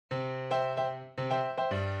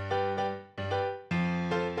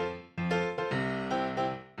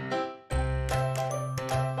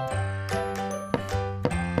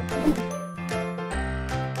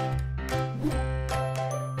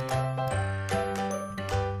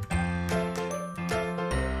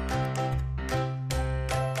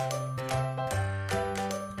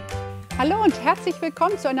Hallo und herzlich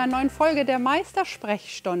willkommen zu einer neuen Folge der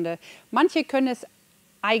Meistersprechstunde. Manche können es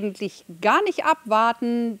eigentlich gar nicht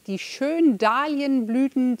abwarten, die schönen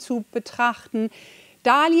Dahlienblüten zu betrachten.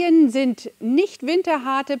 Dahlien sind nicht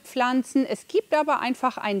winterharte Pflanzen. Es gibt aber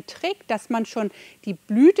einfach einen Trick, dass man schon die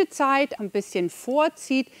Blütezeit ein bisschen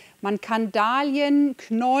vorzieht. Man kann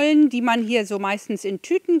Dahlienknollen, die man hier so meistens in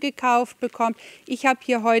Tüten gekauft bekommt. Ich habe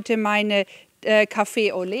hier heute meine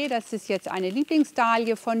Café au Lait, das ist jetzt eine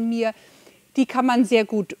Lieblingsdahlie von mir. Die kann man sehr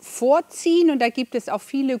gut vorziehen und da gibt es auch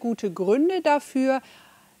viele gute Gründe dafür.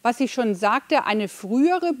 Was ich schon sagte, eine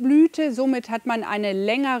frühere Blüte, somit hat man einen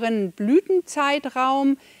längeren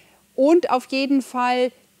Blütenzeitraum und auf jeden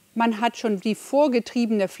Fall, man hat schon die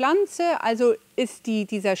vorgetriebene Pflanze, also ist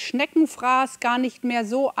dieser Schneckenfraß gar nicht mehr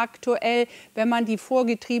so aktuell, wenn man die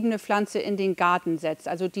vorgetriebene Pflanze in den Garten setzt.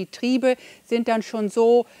 Also die Triebe sind dann schon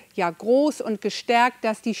so groß und gestärkt,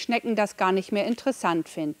 dass die Schnecken das gar nicht mehr interessant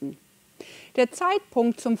finden. Der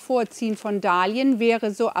Zeitpunkt zum Vorziehen von Dahlien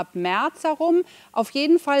wäre so ab März herum. Auf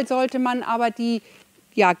jeden Fall sollte man aber die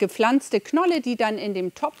gepflanzte Knolle, die dann in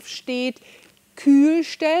dem Topf steht, kühl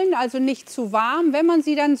stellen, also nicht zu warm. Wenn man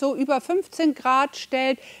sie dann so über 15 Grad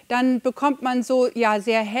stellt, dann bekommt man so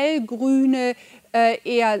sehr hellgrüne,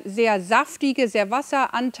 eher sehr saftige, sehr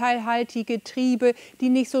wasseranteilhaltige Triebe, die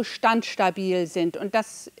nicht so standstabil sind. Und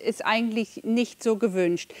das ist eigentlich nicht so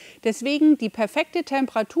gewünscht. Deswegen die perfekte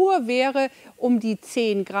Temperatur wäre um die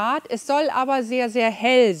 10 Grad. Es soll aber sehr, sehr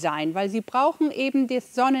hell sein, weil sie brauchen eben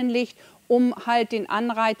das Sonnenlicht, um halt den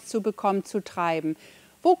Anreiz zu bekommen, zu treiben.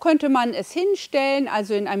 Wo könnte man es hinstellen?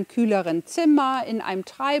 Also in einem kühleren Zimmer, in einem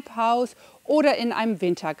Treibhaus oder in einem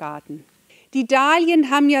Wintergarten. Die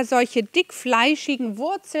Dahlien haben ja solche dickfleischigen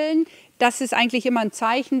Wurzeln. Das ist eigentlich immer ein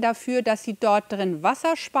Zeichen dafür, dass sie dort drin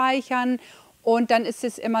Wasser speichern. Und dann ist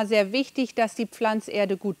es immer sehr wichtig, dass die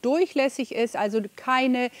Pflanzerde gut durchlässig ist, also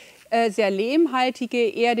keine sehr lehmhaltige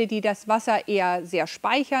Erde, die das Wasser eher sehr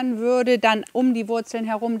speichern würde, dann um die Wurzeln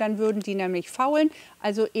herum, dann würden die nämlich faulen.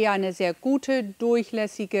 Also eher eine sehr gute,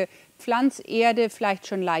 durchlässige Pflanzerde, vielleicht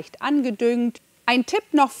schon leicht angedüngt. Ein Tipp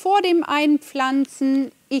noch vor dem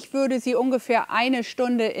Einpflanzen: Ich würde sie ungefähr 1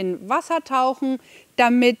 Stunde in Wasser tauchen,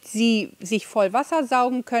 damit sie sich voll Wasser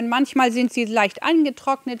saugen können. Manchmal sind sie leicht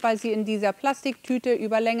angetrocknet, weil sie in dieser Plastiktüte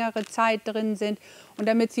über längere Zeit drin sind. Und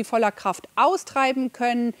damit sie voller Kraft austreiben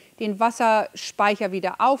können, den Wasserspeicher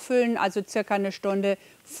wieder auffüllen, also circa 1 Stunde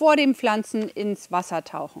vor dem Pflanzen ins Wasser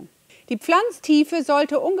tauchen. Die Pflanztiefe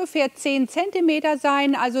sollte ungefähr 10 cm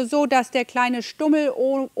sein, also so, dass der kleine Stummel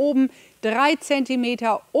oben 3 cm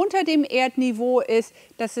unter dem Erdniveau ist.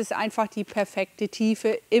 Das ist einfach die perfekte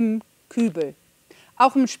Tiefe im Kübel.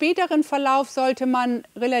 Auch im späteren Verlauf sollte man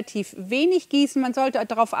relativ wenig gießen. Man sollte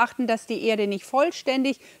darauf achten, dass die Erde nicht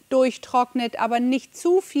vollständig durchtrocknet, aber nicht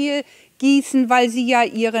zu viel gießen, weil sie ja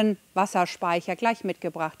ihren Wasserspeicher gleich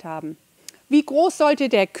mitgebracht haben. Wie groß sollte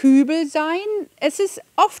der Kübel sein? Es ist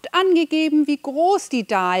oft angegeben, wie groß die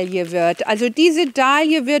Dahlie wird. Also diese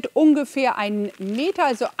Dahlie wird ungefähr 1 Meter,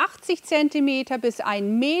 also 80 cm bis 1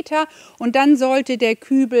 Meter. Und dann sollte der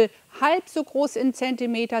Kübel halb so groß in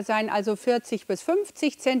Zentimeter sein, also 40 bis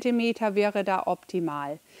 50 Zentimeter wäre da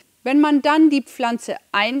optimal. Wenn man dann die Pflanze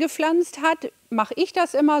eingepflanzt hat, mache ich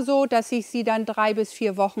das immer so, dass ich sie dann 3 bis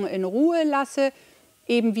 4 Wochen in Ruhe lasse.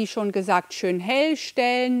 Eben wie schon gesagt, schön hell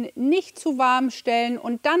stellen, nicht zu warm stellen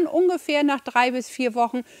und dann ungefähr nach 3 bis 4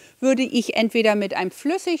 Wochen würde ich entweder mit einem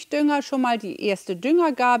Flüssigdünger schon mal die erste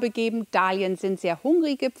Düngergabe geben. Dahlien sind sehr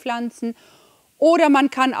hungrige Pflanzen. Oder man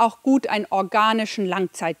kann auch gut einen organischen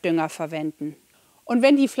Langzeitdünger verwenden. Und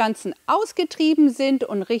wenn die Pflanzen ausgetrieben sind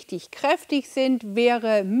und richtig kräftig sind,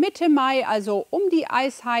 wäre Mitte Mai, also um die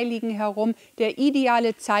Eisheiligen herum, der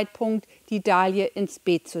ideale Zeitpunkt, die Dahlie ins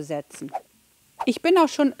Beet zu setzen. Ich bin auch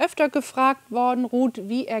schon öfter gefragt worden, Ruth,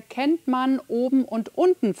 wie erkennt man oben und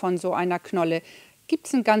unten von so einer Knolle? Gibt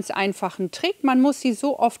es einen ganz einfachen Trick. Man muss sie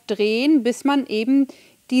so oft drehen, bis man eben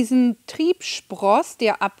diesen Triebspross,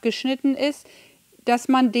 der abgeschnitten ist, dass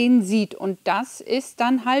man den sieht. Und das ist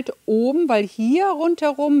dann halt oben, weil hier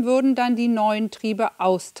rundherum würden dann die neuen Triebe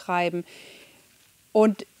austreiben.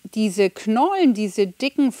 Und diese Knollen, diese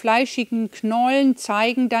dicken, fleischigen Knollen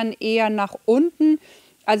zeigen dann eher nach unten.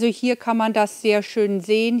 Also hier kann man das sehr schön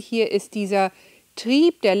sehen. Hier ist dieser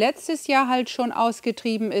Trieb, der letztes Jahr halt schon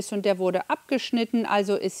ausgetrieben ist und der wurde abgeschnitten.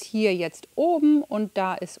 Also ist hier jetzt oben und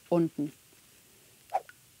da ist unten.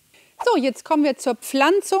 So, jetzt kommen wir zur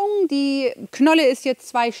Pflanzung. Die Knolle ist jetzt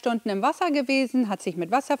 2 Stunden im Wasser gewesen, hat sich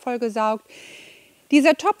mit Wasser vollgesaugt.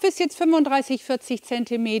 Dieser Topf ist jetzt 35, 40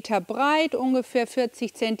 cm breit, ungefähr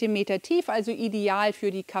 40 cm tief, also ideal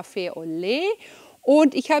für die Café au Lait.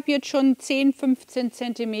 Und ich habe jetzt schon 10, 15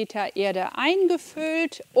 cm Erde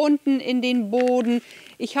eingefüllt, unten in den Boden.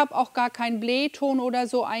 Ich habe auch gar keinen Blähton oder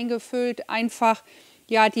so eingefüllt, einfach,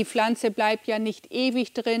 ja, die Pflanze bleibt ja nicht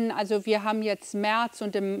ewig drin. Also wir haben jetzt März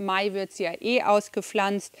und im Mai wird sie ja eh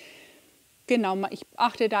ausgepflanzt. Genau, ich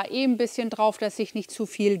achte da eh ein bisschen drauf, dass ich nicht zu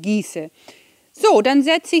viel gieße. So, dann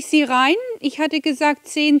setze ich sie rein. Ich hatte gesagt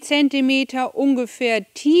 10 cm ungefähr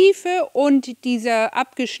Tiefe und dieser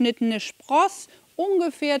abgeschnittene Spross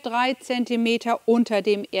ungefähr 3 cm unter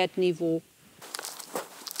dem Erdniveau.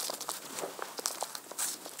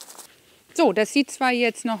 So, das sieht zwar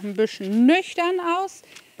jetzt noch ein bisschen nüchtern aus,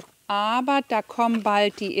 aber da kommen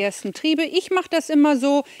bald die ersten Triebe. Ich mache das immer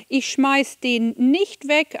so, ich schmeiße den nicht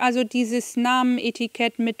weg, also dieses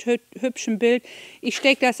Namenetikett mit hübschem Bild. Ich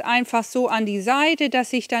stecke das einfach so an die Seite,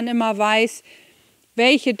 dass ich dann immer weiß,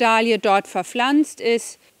 welche Dahlie dort verpflanzt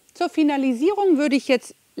ist. Zur Finalisierung würde ich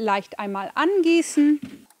jetzt leicht einmal angießen.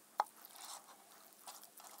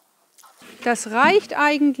 Das reicht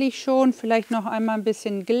eigentlich schon, vielleicht noch einmal ein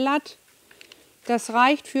bisschen glatt. Das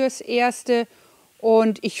reicht fürs Erste.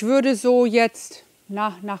 Und ich würde so jetzt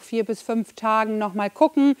nach 4 bis 5 Tagen noch mal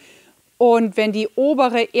gucken. Und wenn die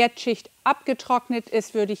obere Erdschicht abgetrocknet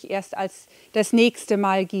ist, würde ich erst als das nächste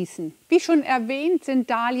Mal gießen. Wie schon erwähnt, sind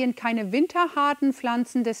Dahlien keine winterharten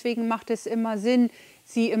Pflanzen. Deswegen macht es immer Sinn,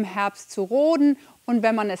 sie im Herbst zu roden. Und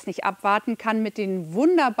wenn man es nicht abwarten kann mit den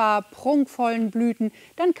wunderbar prunkvollen Blüten,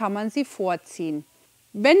 dann kann man sie vorziehen.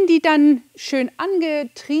 Wenn die dann schön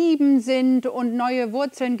angetrieben sind und neue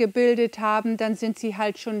Wurzeln gebildet haben, dann sind sie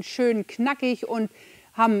halt schon schön knackig und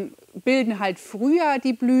bilden halt früher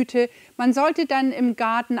die Blüte. Man sollte dann im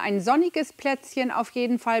Garten ein sonniges Plätzchen auf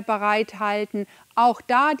jeden Fall bereithalten. Auch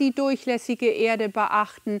da die durchlässige Erde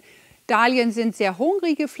beachten. Dahlien sind sehr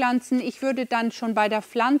hungrige Pflanzen. Ich würde dann schon bei der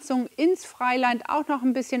Pflanzung ins Freiland auch noch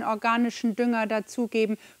ein bisschen organischen Dünger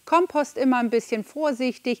dazugeben. Kompost immer ein bisschen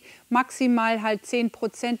vorsichtig, maximal halt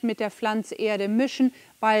 10% mit der Pflanzerde mischen,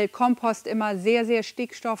 weil Kompost immer sehr, sehr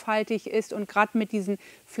stickstoffhaltig ist und gerade mit diesen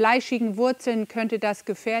fleischigen Wurzeln könnte das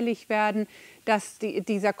gefährlich werden, dass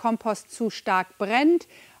dieser Kompost zu stark brennt.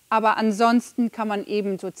 Aber ansonsten kann man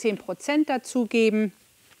eben so 10% dazugeben.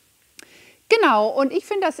 Genau, und ich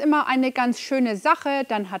finde das immer eine ganz schöne Sache.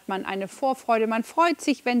 Dann hat man eine Vorfreude. Man freut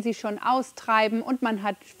sich, wenn sie schon austreiben und man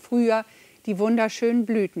hat früher die wunderschönen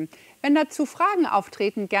Blüten. Wenn dazu Fragen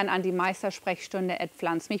auftreten, gern an die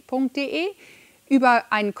Meistersprechstunde@pflanzmich.de. Über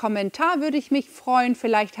einen Kommentar würde ich mich freuen.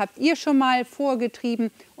 Vielleicht habt ihr schon mal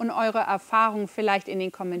vorgetrieben und eure Erfahrungen vielleicht in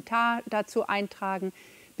den Kommentar dazu eintragen.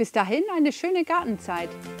 Bis dahin eine schöne Gartenzeit.